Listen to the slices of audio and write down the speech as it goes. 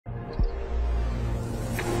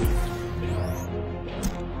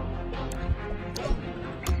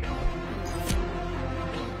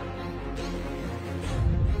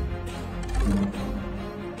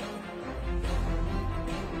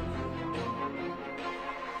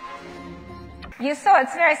You saw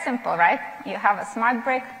it's very simple, right? You have a smart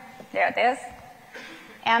brick, there it is.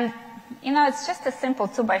 And, you know, it's just a simple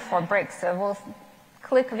 2x4 brick, so it will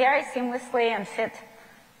click very seamlessly and fit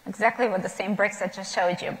exactly with the same bricks I just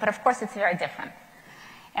showed you. But of course, it's very different.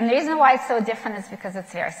 And the reason why it's so different is because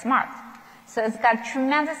it's very smart. So it's got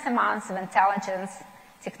tremendous amounts of intelligence,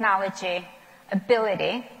 technology,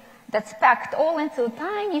 ability that's packed all into a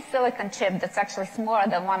tiny silicone chip that's actually smaller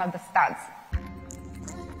than one of the studs.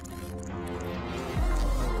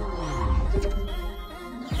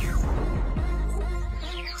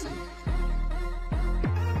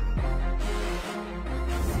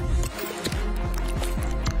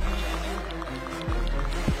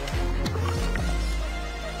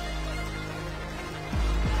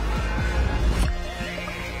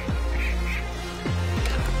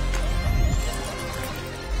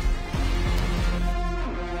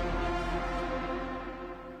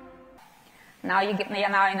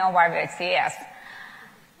 Now you know why we're at CES.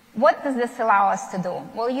 What does this allow us to do?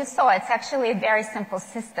 Well, you saw it's actually a very simple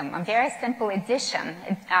system, a very simple addition,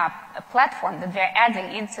 a platform that we're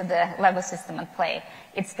adding into the Lego system and play.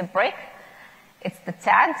 It's the brick, it's the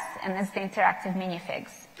tags, and it's the interactive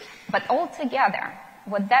minifigs. But all together,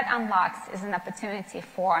 what that unlocks is an opportunity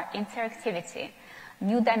for interactivity,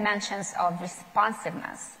 new dimensions of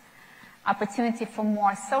responsiveness, opportunity for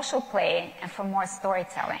more social play and for more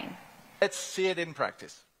storytelling. Let's see it in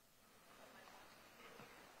practice.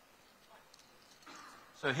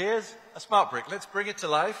 So here's a smart brick. Let's bring it to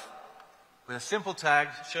life with a simple tag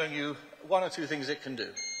showing you one or two things it can do.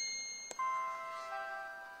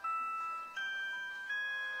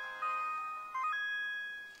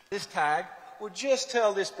 This tag will just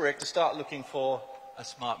tell this brick to start looking for a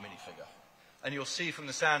smart minifigure. And you'll see from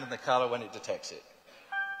the sound and the color when it detects it.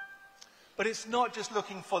 But it's not just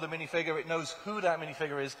looking for the minifigure, it knows who that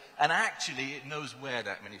minifigure is, and actually it knows where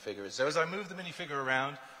that minifigure is. So as I move the minifigure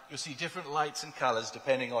around, you'll see different lights and colors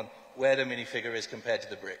depending on where the minifigure is compared to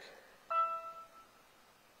the brick.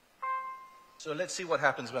 So let's see what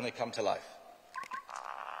happens when they come to life.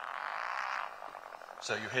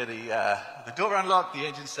 So you hear the door unlock, the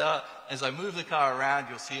engine start. As I move the car around,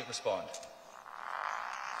 you'll see it respond.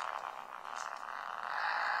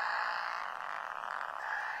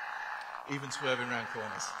 Even swerving around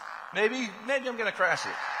corners. Maybe I'm going to crash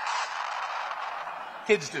it.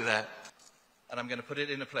 Kids do that. And I'm going to put it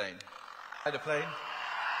in a plane. Hide a plane.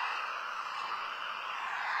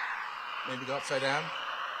 Maybe go upside down.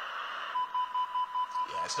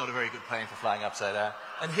 Yeah, it's not a very good plane for flying upside down.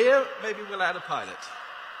 And here, maybe we'll add a pilot.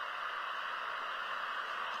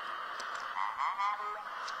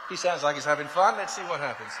 He sounds like he's having fun. Let's see what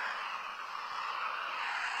happens.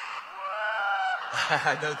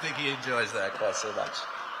 I don't think he enjoys that quite so much.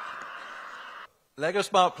 Lego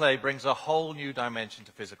Smart Play brings a whole new dimension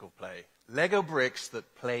to physical play. Lego bricks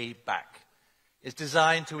that play back. It's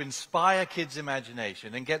designed to inspire kids'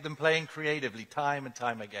 imagination and get them playing creatively time and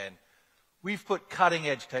time again. We've put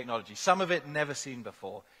cutting-edge technology, some of it never seen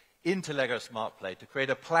before, into Lego Smart Play to create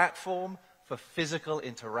a platform for physical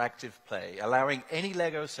interactive play, allowing any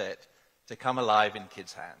Lego set to come alive in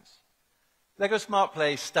kids' hands. Lego Smart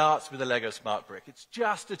Play starts with a Lego Smart Brick. It's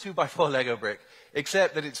just a 2x4 Lego brick,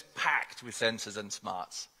 except that it's packed with sensors and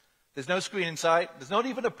smarts. There's no screen in sight. There's not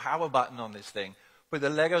even a power button on this thing. But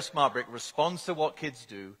the Lego Smart Brick responds to what kids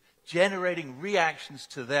do, generating reactions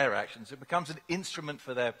to their actions. It becomes an instrument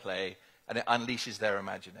for their play, and it unleashes their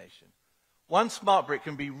imagination. One Smart Brick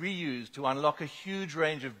can be reused to unlock a huge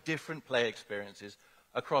range of different play experiences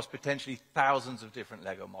across potentially thousands of different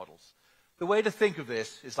Lego models. The way to think of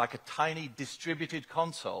this is like a tiny distributed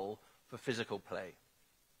console for physical play.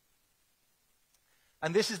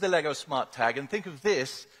 And this is the Lego Smart Tag, and think of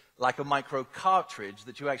this like a micro cartridge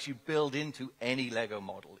that you actually build into any Lego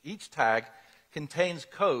model. Each tag contains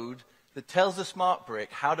code that tells the Smart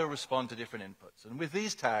Brick how to respond to different inputs. And with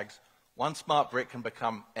these tags, one Smart Brick can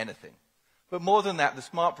become anything. But more than that, the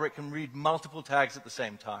Smart Brick can read multiple tags at the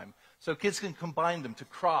same time, so kids can combine them to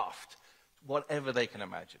craft whatever they can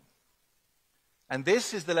imagine. And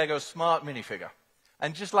this is the Lego Smart Minifigure.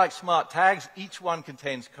 And just like Smart Tags, each one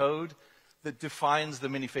contains code that defines the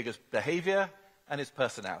minifigure's behavior and its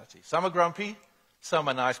personality. Some are grumpy, some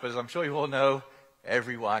are nice, but as I'm sure you all know,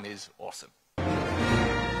 everyone is awesome.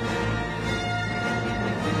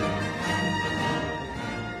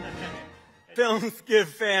 Films give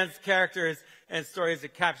fans characters and stories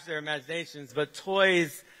that capture their imaginations, but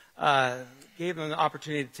toys gave them the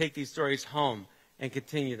opportunity to take these stories home and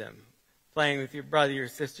continue them. Playing with your brother, your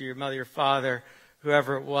sister, your mother, your father,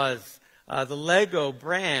 whoever it was. The Lego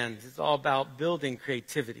brand is all about building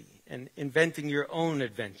creativity and inventing your own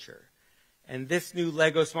adventure. And this new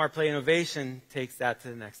Lego Smart Play innovation takes that to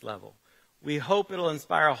the next level. We hope it'll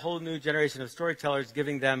inspire a whole new generation of storytellers,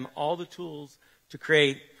 giving them all the tools to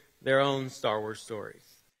create their own Star Wars stories.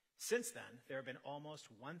 Since then, there have been almost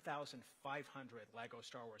 1,500 Lego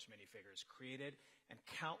Star Wars minifigures created and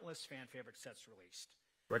countless fan favorite sets released.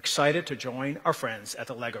 We're excited to join our friends at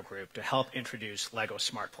the Lego Group to help introduce Lego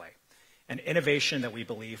Smart Play, an innovation that we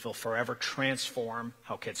believe will forever transform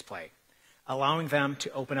how kids play, allowing them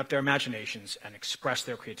to open up their imaginations and express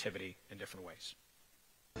their creativity in different ways.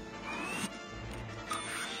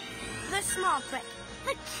 The Smart Brick,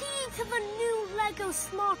 the key to the new Lego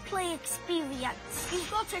Smart Play experience. You've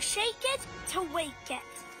got to shake it to wake it.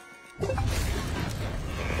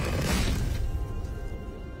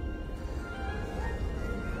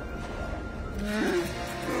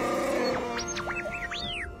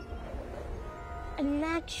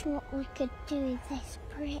 Imagine what we could do with this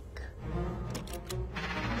brick.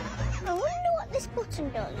 I wonder what this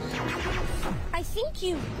button does. I think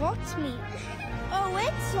you've got me. Oh,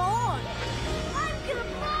 it's on. I'm gonna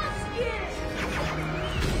mask it.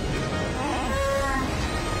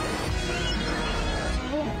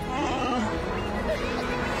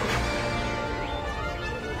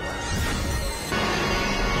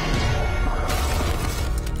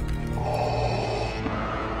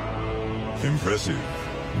 Impressive.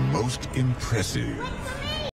 Most impressive. Wait for me.